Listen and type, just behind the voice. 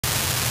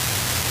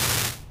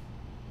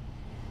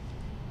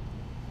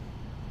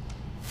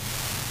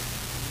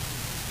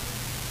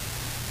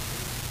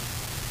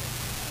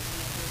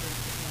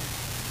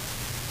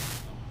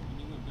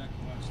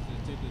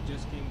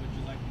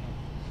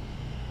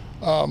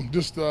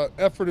Just the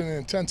effort and the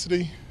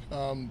intensity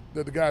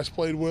that the guys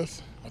played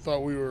with. I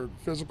thought we were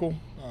physical.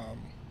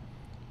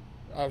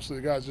 Obviously,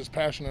 the guys just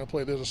passionate to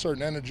play. There's a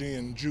certain energy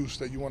and juice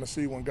that you want to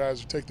see when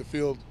guys take the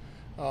field.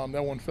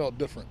 That one felt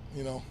different,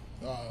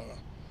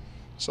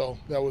 so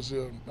that was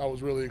I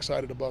was really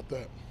excited about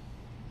that.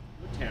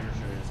 What Tanner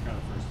showed you, it's kind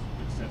of first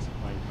extensive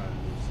playing time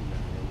we've seen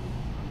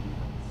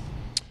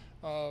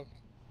that on defense.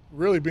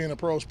 Really being a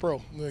pro is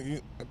pro.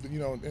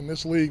 In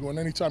this league, when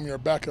anytime you're a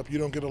backup, you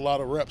don't get a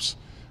lot of reps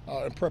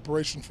in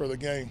preparation for the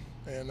game.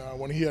 And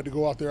when he had to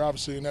go out there,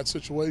 obviously in that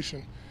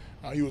situation,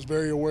 he was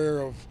very aware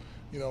of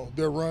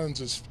their runs,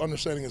 his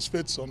understanding his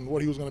fits on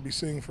what he was going to be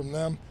seeing from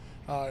them,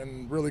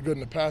 and really good in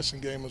the passing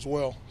game as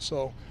well.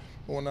 So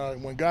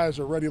when guys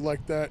are ready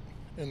like that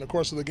in the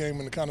course of the game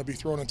and to kind of be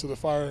thrown into the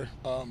fire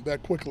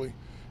that quickly,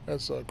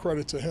 that's a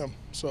credit to him.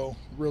 So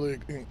really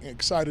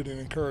excited and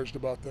encouraged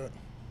about that.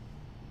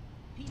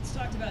 Pete's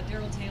talked about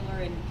Darrell Taylor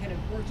and kind of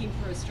working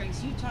for his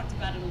strengths. You talked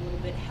about it a little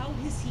bit. How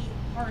has he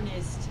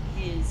harnessed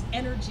his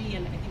energy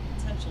and I think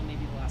potential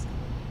maybe the last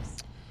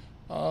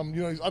couple of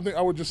weeks? I think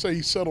I would just say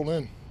he's settled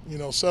in.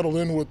 Settled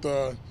in with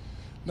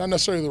not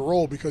necessarily the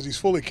role because he's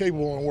fully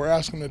capable and we're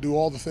asking him to do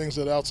all the things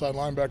that outside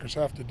linebackers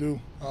have to do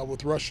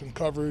with rush and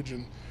coverage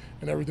and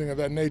everything of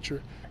that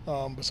nature.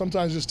 But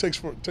sometimes it just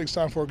takes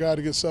time for a guy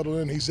to get settled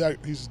in. He's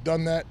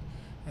done that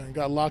and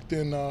got locked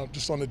in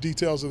just on the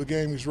details of the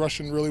game. He's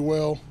rushing really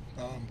well,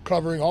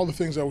 covering all the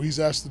things that he's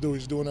asked to do.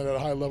 He's doing it at a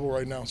high level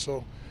right now.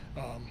 So,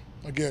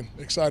 again,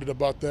 excited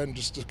about that and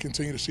just to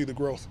continue to see the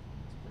growth.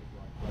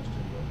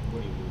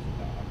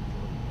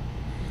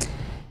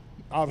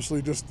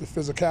 Obviously, just the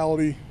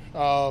physicality,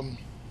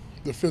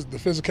 the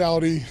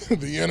physicality,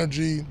 the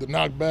energy, the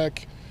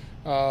knockback,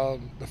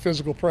 the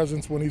physical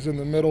presence when he's in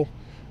the middle,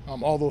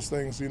 all those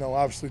things.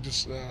 Obviously,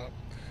 just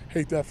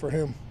hate that for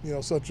him.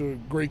 Such a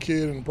great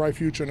kid and bright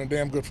future and a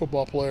damn good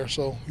football player.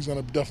 So he's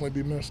going to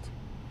definitely be missed.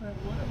 And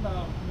what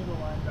about middle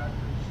linebackers?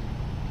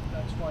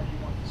 That's why you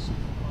want to see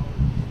the quality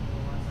of the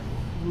middle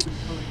linebacker moving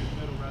Cody to the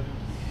middle rather than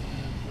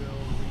Will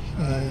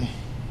or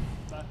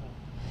that whole.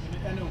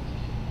 I know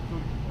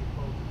Cody can play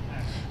both.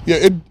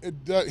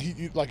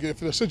 Yeah, like if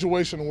the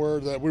situation were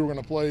that we were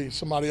going to play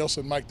somebody else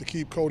and Mike to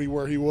keep Cody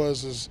where he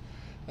was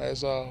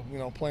as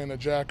playing a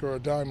jack or a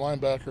dime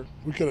linebacker,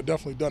 we could have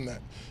definitely done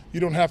that. You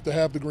don't have to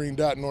have the green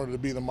dot in order to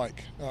be the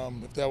Mike,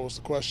 if that was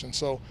the question.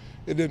 So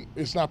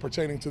it's not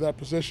pertaining to that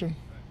position.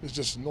 It's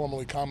just a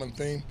normally common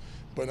theme,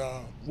 but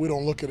we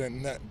don't look at it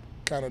in that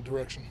kind of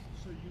direction.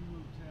 So you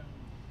moved him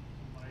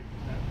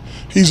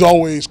to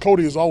Mike?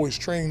 Cody is always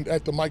trained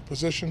at the Mike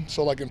position.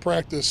 So like in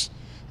practice,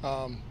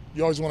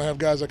 you always want to have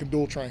guys that can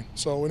dual train.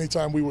 So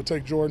anytime we would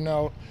take Jordan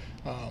out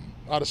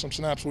of some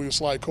snaps, we would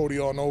slide Cody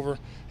on over,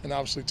 and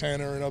obviously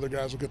Tanner and other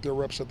guys will get their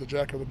reps at the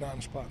jack or the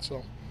dime spot.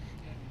 So.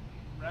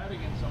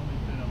 Radigan's only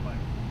been a Mike,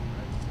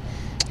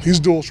 right? He's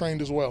dual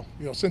trained as well.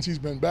 Since he's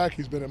been back,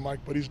 he's been at Mike,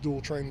 but he's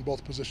dual trained in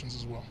both positions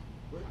as well.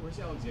 Where's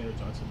Alexander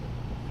Johnson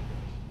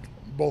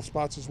been? Both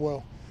spots as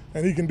well.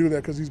 And he can do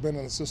that because he's been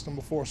in the system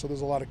before, so there's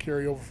a lot of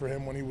carryover for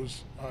him when he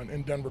was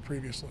in Denver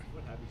previously.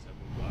 What have you seen?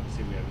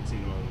 Obviously, we haven't seen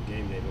him on the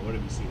game day, but what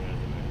have you seen out of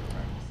him at your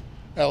practice?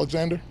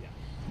 Alexander? Yeah.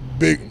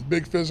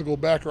 Big physical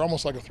backer,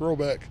 almost like a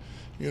throwback.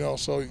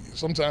 So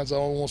sometimes I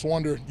almost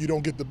wonder you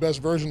don't get the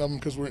best version of him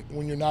because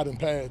when you're not in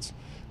pads,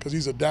 because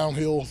he's a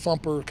downhill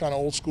thumper, kind of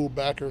old school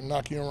backer,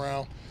 knocking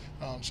around.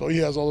 So he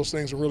has all those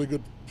things, a really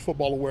good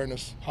football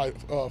awareness, high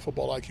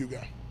football IQ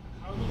guy.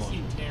 How have you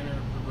seen Tanner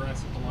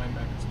progress at the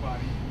linebacker spot?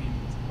 I mean,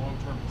 it's a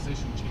long-term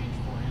position change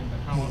for him, but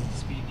how up to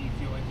speed do you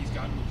feel like he's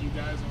gotten with you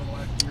guys over the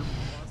last year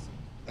plus?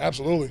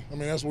 Absolutely. I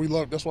mean, that's what we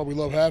love. That's why we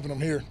love having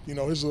him here.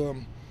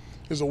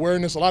 His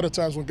awareness. A lot of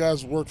times when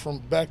guys work from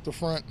back to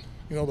front,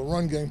 the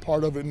run game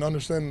part of it and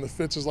understanding the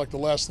fits is like the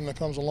last thing that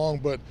comes along.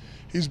 But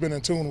he's been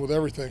in tune with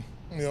everything.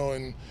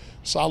 And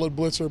solid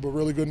blitzer, but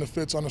really good in the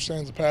fits.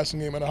 Understands the passing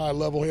game at a high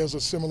level. He has a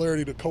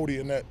similarity to Cody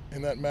in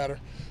that matter.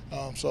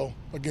 So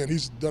again,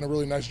 he's done a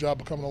really nice job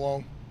of coming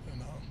along,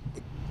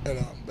 and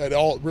at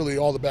all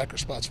the backer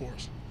spots for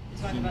us.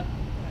 Talk about.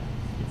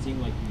 It seemed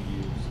like you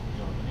used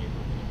Jonathan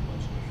Abram in a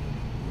bunch of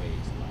different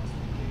ways the last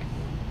few days.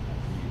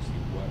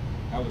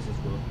 How has his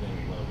growth been,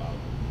 and what about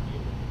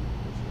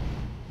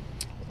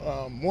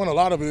the A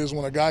lot of it is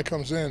when a guy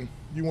comes in,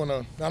 you want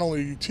to not only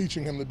are you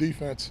teaching him the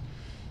defense,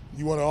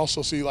 you want to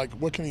also see like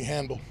what can he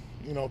handle.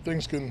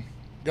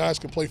 Guys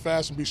can play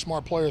fast and be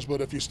smart players,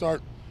 but if you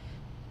start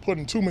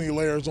putting too many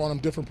layers on them,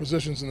 different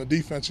positions in the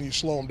defense, and you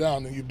slow him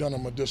down, then you've done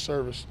him a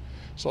disservice.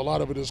 So a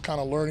lot of it is kind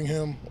of learning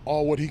him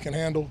all what he can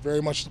handle.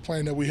 Very much the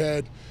plan that we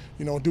had,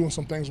 doing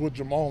some things with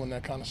Jamal in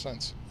that kind of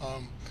sense,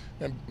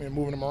 and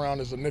moving him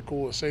around as a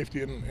nickel, a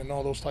safety, and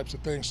all those types of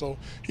things. So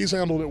he's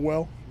handled it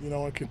well,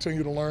 and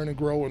continue to learn and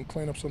grow and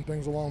clean up some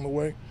things along the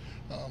way.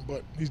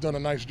 But he's done a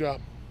nice job.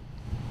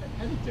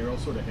 How did Darrell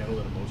sort of handle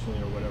it emotionally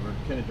or whatever,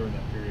 kind of during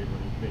that period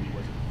when he maybe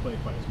wasn't playing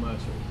quite as much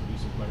or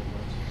producing quite as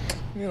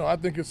much? I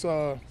think it's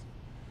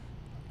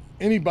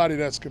anybody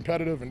that's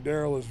competitive, and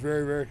Darrell is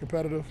very, very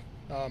competitive.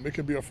 It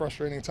can be a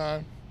frustrating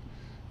time,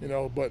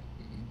 but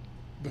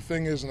the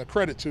thing is, and the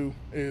credit to,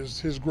 is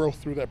his growth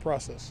through that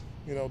process,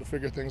 you know, to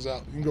figure things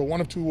out. You can go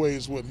one of two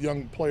ways with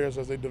young players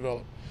as they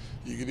develop.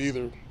 You could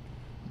either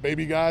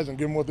baby guys and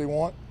give them what they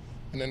want,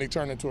 and then they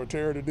turn into a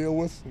terror to deal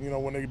with, you know,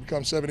 when they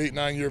become 7, 8,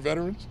 9-year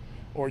veterans,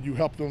 or you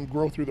help them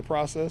grow through the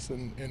process,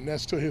 and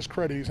that's to his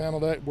credit. He's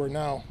handled that, where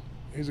now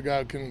he's a guy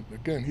who can,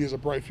 again, he has a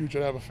bright future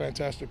to have a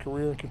fantastic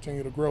career and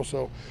continue to grow.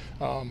 So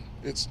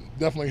it's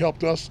definitely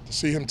helped us to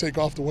see him take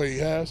off the way he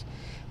has,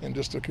 and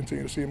just to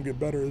continue to see him get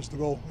better is the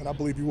goal, and I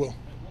believe he will. At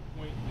what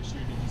point this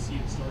year did you see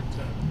it start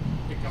to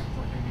pick up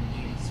for him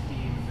in game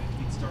scheme, and that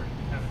he'd started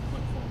to kind of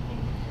click for him a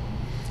little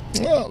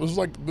bit more? Yeah, it was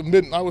like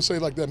I would say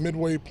like that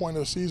midway point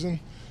of the season.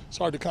 It's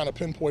hard to kind of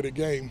pinpoint a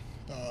game,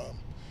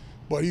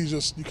 but he's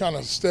just, you kind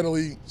of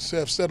steadily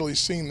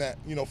seen that,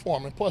 you know, for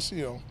him. And plus,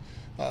 you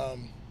know,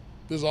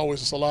 there's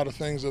always just a lot of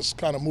things that's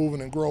kind of moving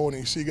and growing,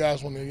 and you see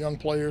guys when they're young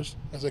players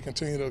as they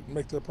continue to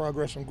make their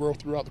progress and grow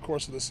throughout the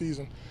course of the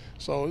season.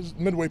 So it's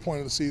midway point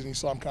of the season, you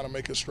saw him kind of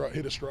hit a stride.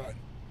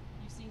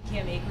 You've seen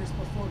Cam Akers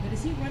before, but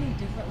is he running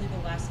differently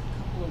the last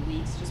couple of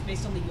weeks, just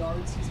based on the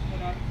yards he's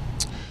put up?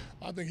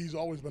 I think he's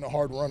always been a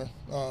hard runner.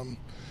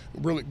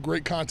 Really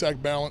great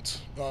contact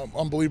balance,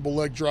 unbelievable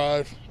leg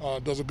drive,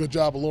 does a good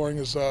job of lowering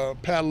his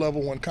pad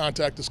level when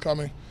contact is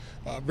coming.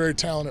 Very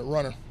talented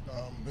runner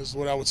is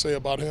what I would say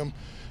about him.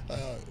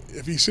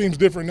 If he seems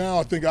different now,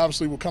 I think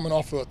obviously we're coming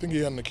off, I think he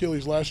had an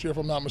Achilles last year, if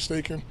I'm not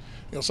mistaken.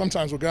 You know,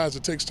 sometimes with guys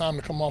it takes time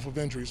to come off of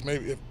injuries.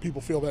 Maybe if people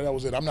feel that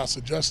was it, I'm not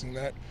suggesting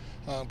that,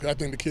 because I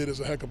think the kid is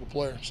a heck of a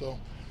player. So,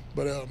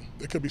 but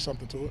there could be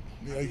something to it.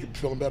 You know, he could be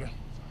feeling better.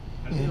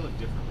 How does he look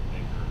different with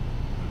Baker?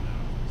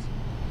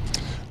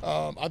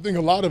 I think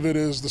a lot of it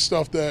is the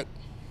stuff that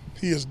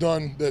he has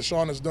done, that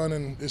Sean has done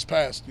in his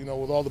past, you know,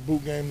 with all the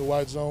boot game, the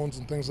wide zones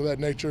and things of that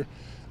nature.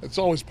 It's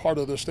always part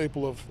of their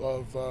staple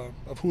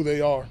of who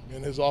they are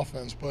in his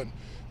offense. But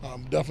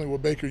definitely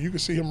with Baker, you can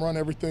see him run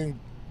everything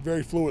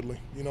very fluidly,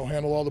 you know,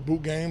 handle all the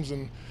boot games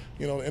and,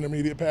 you know, the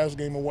intermediate pass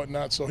game and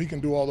whatnot. So he can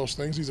do all those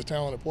things. He's a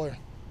talented player.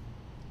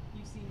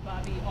 You've seen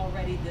Bobby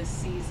already this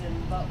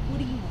season, but what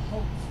do you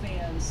hope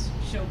fans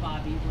show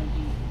Bobby when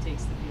he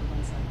takes the field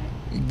on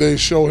Sunday? They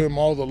show him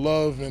all the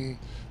love and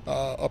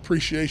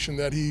appreciation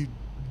that he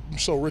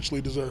so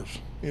richly deserves.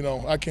 You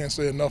know, I can't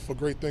say enough of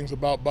great things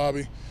about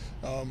Bobby.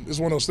 It's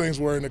one of those things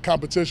where in the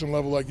competition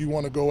level, like, you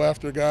want to go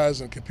after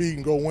guys and compete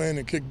and go win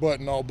and kick butt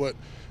and all, but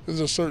there's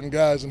just certain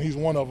guys, and he's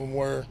one of them,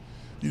 where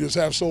you just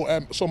have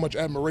so much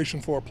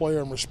admiration for a player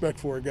and respect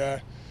for a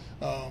guy.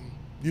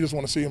 You just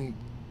want to see him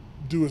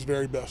do his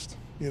very best,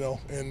 you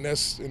know, and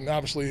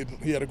obviously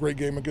he had a great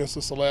game against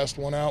us, the last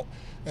one out,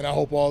 and I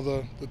hope all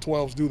the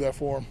 12s do that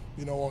for him,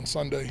 you know, on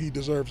Sunday. He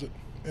deserves it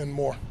and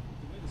more. The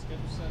way the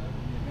schedule's set up,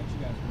 and it makes you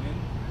guys win,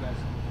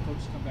 the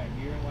coaches come back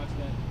here and watch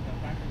that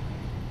Packers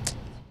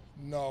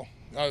game? No,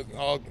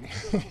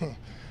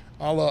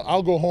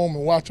 I'll go home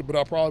and watch it, but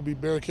I'll probably be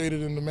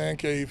barricaded in the man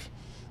cave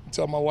and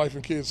tell my wife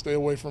and kids stay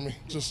away from me.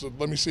 Just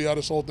let me see how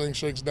this whole thing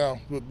shakes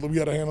down. But we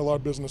got to handle our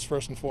business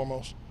first and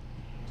foremost.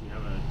 Do you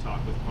have a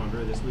talk with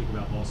Ponder this week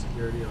about ball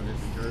security on his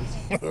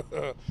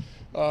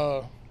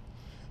returns?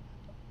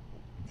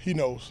 He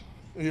knows.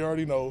 He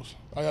already knows.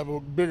 I have a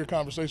bigger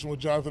conversation with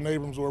Jonathan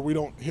Abrams where we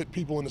don't hit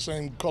people in the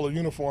same color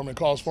uniform and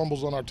cause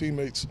fumbles on our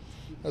teammates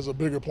as a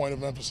bigger point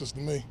of emphasis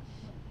than me.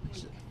 Who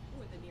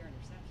were the near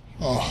interception?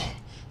 Oh,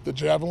 the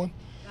javelin.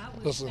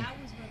 That Listen. was one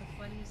of the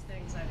funniest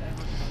things I've ever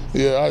done.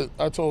 Yeah,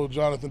 I told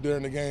Jonathan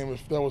during the game,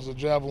 if that was a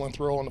javelin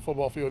throw on the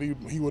football field,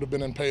 he would have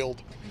been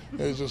impaled.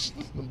 It's just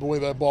the way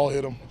that ball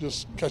hit him.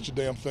 Just catch a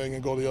damn thing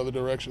and go the other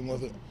direction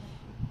with it.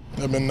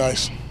 That'd been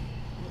nice.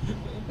 What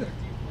impact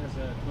do you, as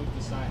a coach,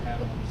 decide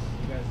have on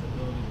you guys'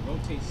 ability to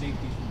rotate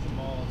safeties from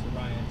Jamal to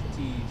Ryan to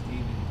Tees to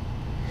even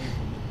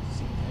April? It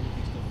seems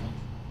everything still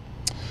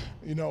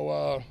functions. You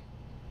know,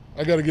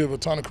 I got to give a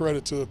ton of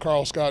credit to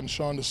Carl Scott and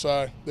Sean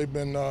Desai. They've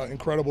been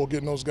incredible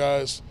getting those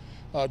guys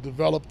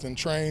developed and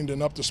trained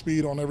and up to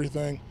speed on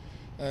everything.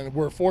 And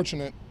we're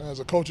fortunate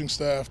as a coaching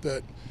staff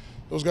that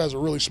those guys are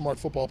really smart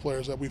football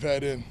players that we've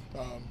had in.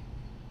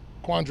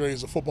 Quandre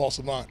is a football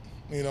savant,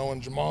 you know,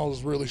 and Jamal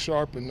is really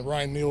sharp, and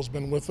Ryan Neal's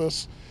been with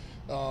us.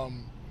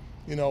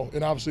 You know,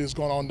 and obviously it's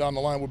going on down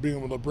the line with being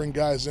able to bring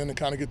guys in and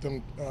kind of get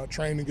them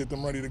trained and get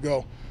them ready to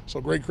go. So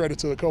great credit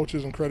to the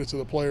coaches and credit to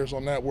the players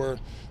on that, where,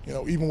 you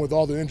know, even with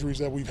all the injuries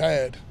that we've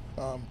had,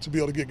 to be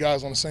able to get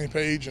guys on the same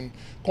page. And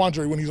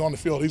Quandre, when he's on the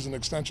field, he's an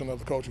extension of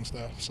the coaching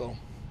staff. So. With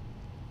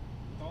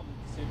all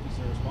the safeties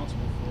they're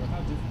responsible for, how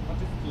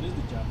difficult is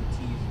the job that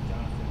Tees and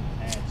Jonathan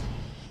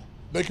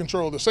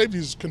had? The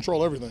safeties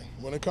control everything.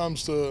 When it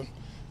comes to,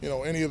 you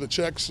know, any of the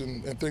checks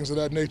and things of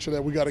that nature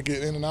that we got to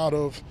get in and out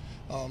of,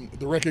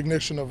 the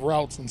recognition of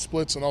routes and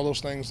splits and all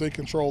those things, they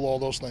control all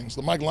those things.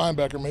 The Mike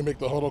linebacker may make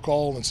the huddle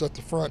call and set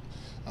the front,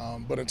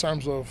 but in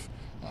terms of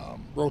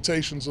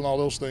rotations and all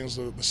those things,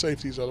 the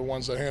safeties are the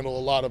ones that handle a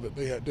lot of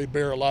it. They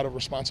bear a lot of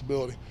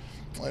responsibility.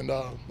 And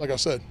like I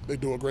said, they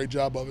do a great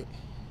job of it.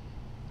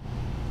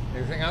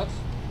 Anything else?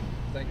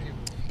 Thank you.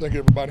 Thank you,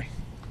 everybody.